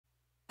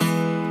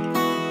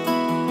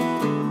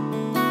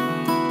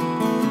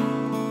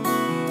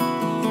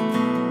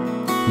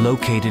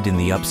Located in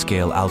the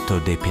upscale Alto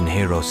de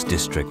Pinheiros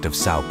district of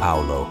São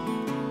Paulo,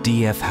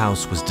 DF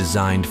House was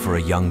designed for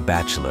a young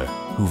bachelor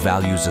who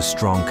values a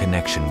strong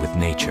connection with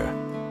nature.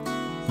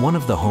 One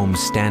of the home's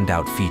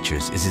standout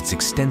features is its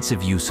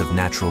extensive use of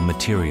natural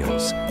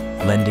materials,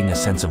 lending a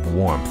sense of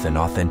warmth and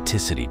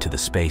authenticity to the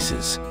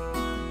spaces.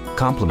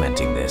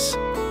 Complementing this,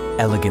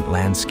 elegant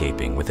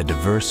landscaping with a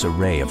diverse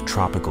array of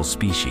tropical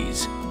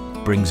species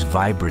brings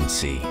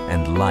vibrancy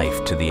and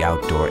life to the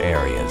outdoor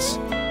areas.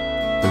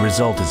 The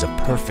result is a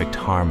perfect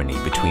harmony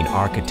between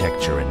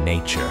architecture and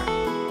nature.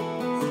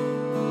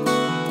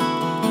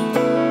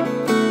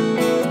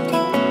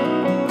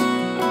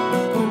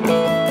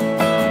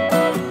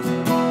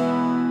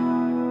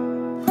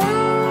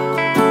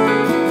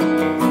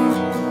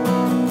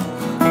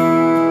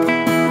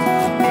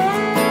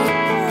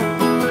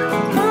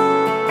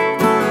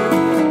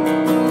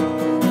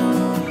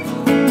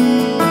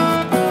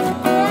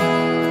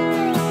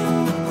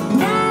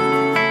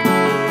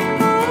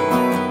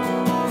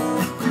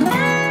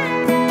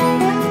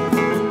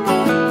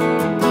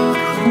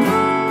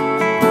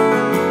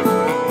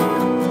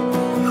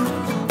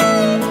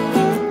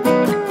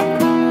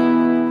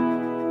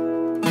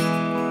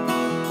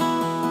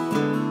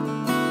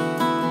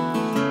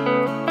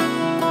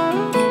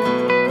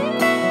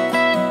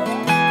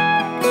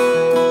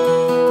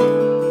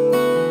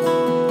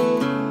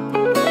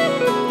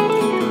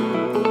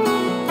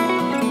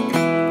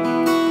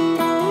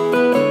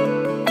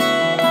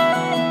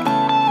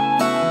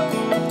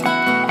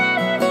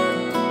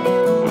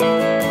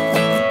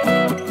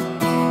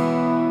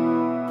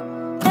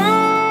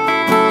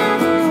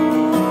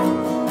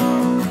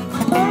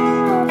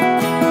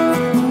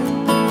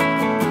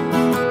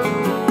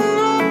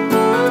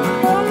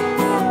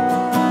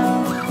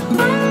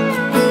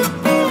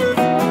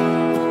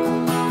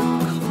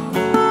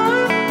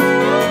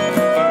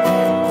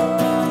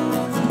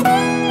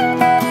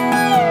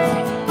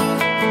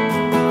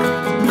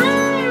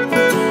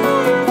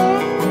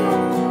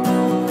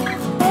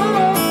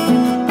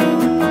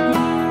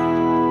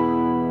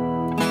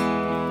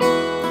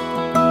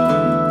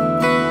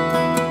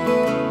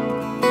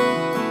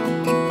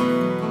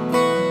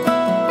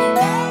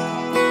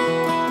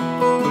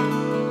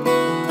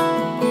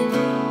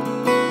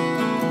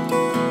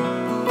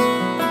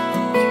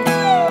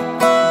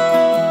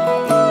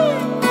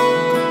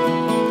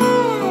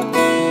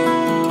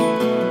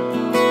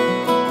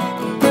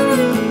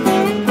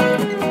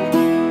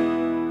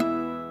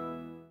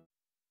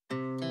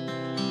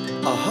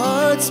 Our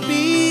hearts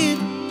beat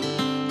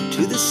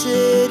to the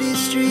city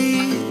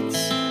streets.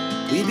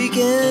 We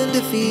began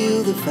to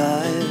feel the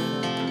fire.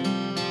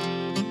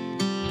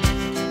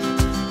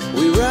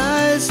 We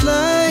rise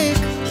like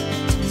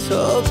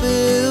tall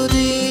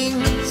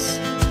buildings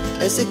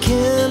as the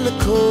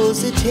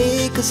chemicals, they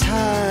take us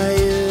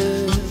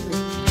higher.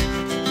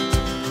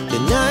 The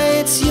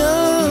night's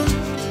young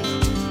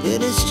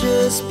and it's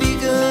just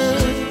begun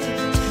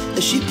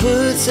as she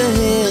puts her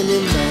hand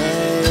in mine.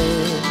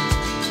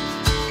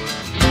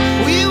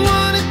 We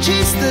wanna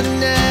chase the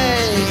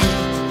night,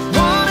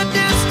 wanna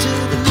dance to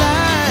the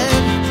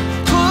light,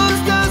 pull the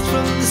stars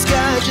from the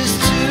sky, just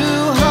two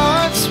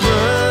hearts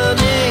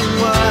running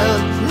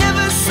wild.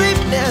 Never sleep,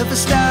 never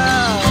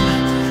stop,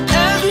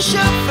 as we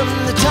shout from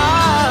the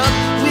top.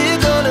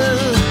 We're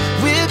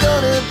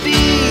gonna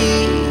be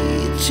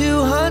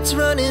two hearts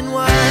running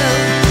wild.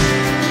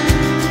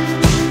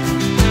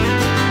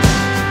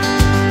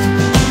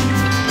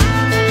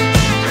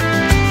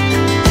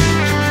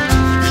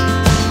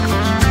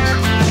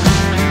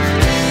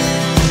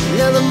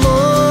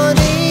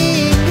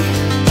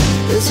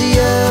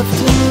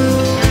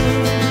 Afternoon,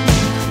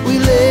 we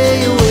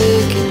lay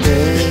awake in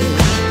bed.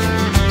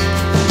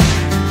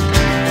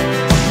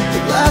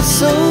 It laughs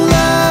so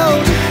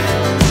loud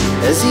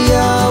as the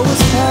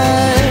hours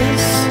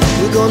pass.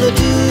 We're gonna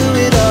do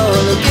it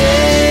all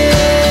again.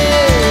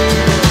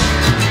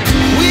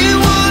 We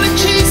wanna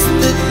chase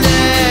the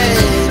night,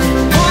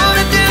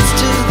 wanna dance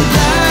to the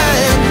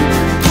light,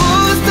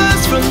 pull the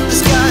stars from the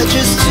sky,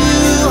 just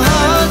two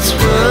hearts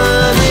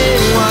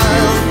running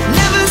wild.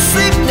 Never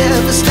sleep,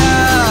 never stop,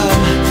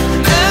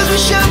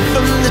 shout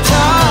from the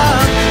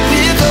top.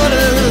 We're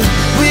gonna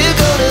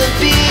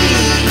be,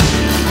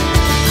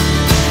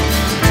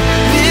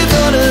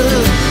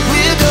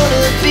 we're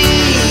gonna be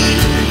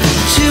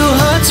two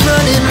hearts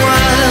running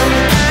wild.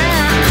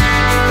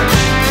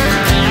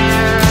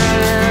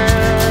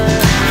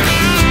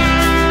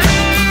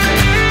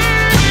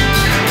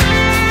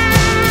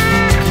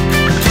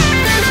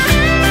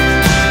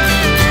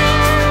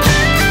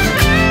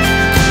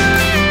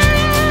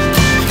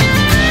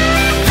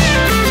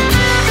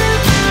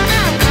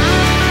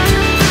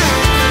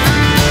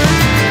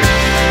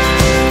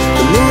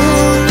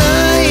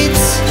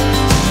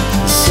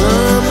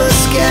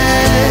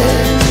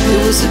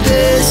 The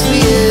best we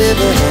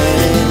ever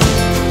had,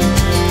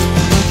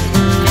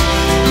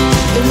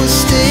 and we'll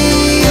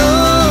stay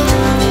on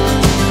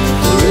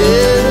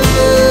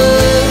forever.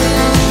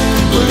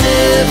 We'll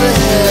never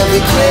have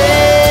regret.